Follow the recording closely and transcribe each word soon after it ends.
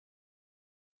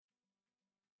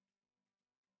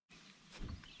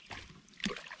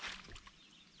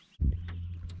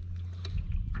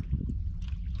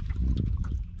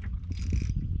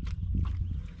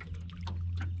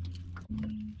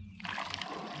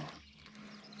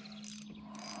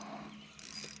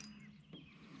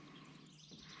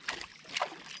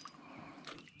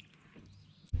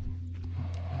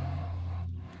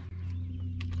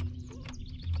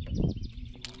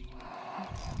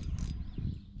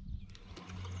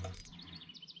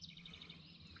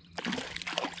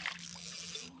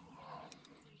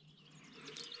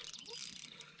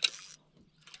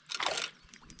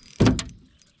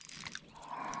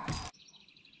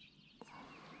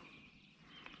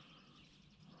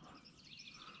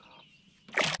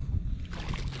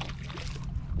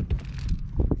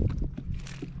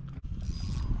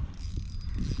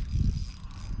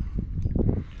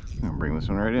this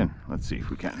one right in. Let's see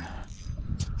if we can.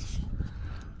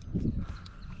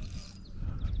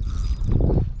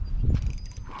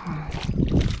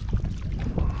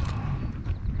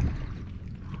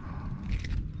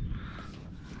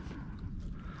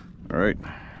 All right.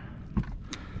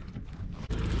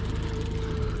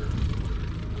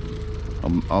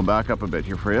 I'll back up a bit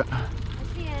here for you. I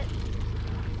see it.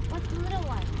 What's the little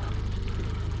one?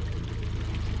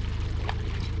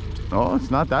 Oh, it's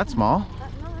not that small. No,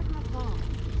 that's not small.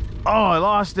 Oh, I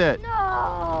lost it.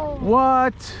 No!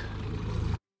 What?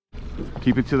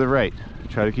 Keep it to the right.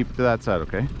 Try to keep it to that side,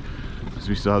 okay? Because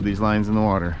we still have these lines in the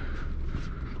water.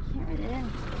 Here it is.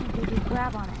 Did you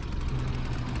grab on it?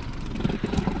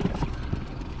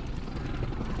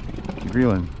 Keep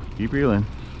reeling. Keep reeling.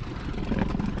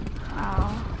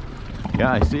 Wow.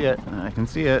 Yeah, I see it. I can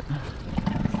see it.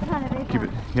 It's not a big Keep one.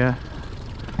 it. Yeah.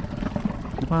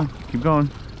 Keep on. Keep going.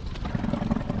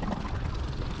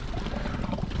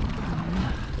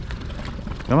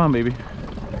 Come on, baby.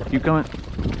 Keep coming.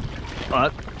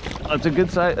 That's a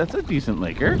good size. That's a decent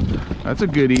laker. That's a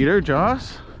good eater,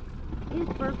 Joss. He's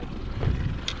perfect.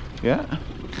 Yeah.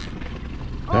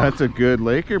 That's a good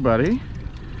laker, buddy.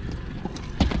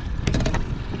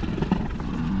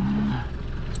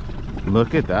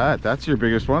 Look at that. That's your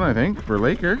biggest one, I think, for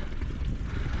laker.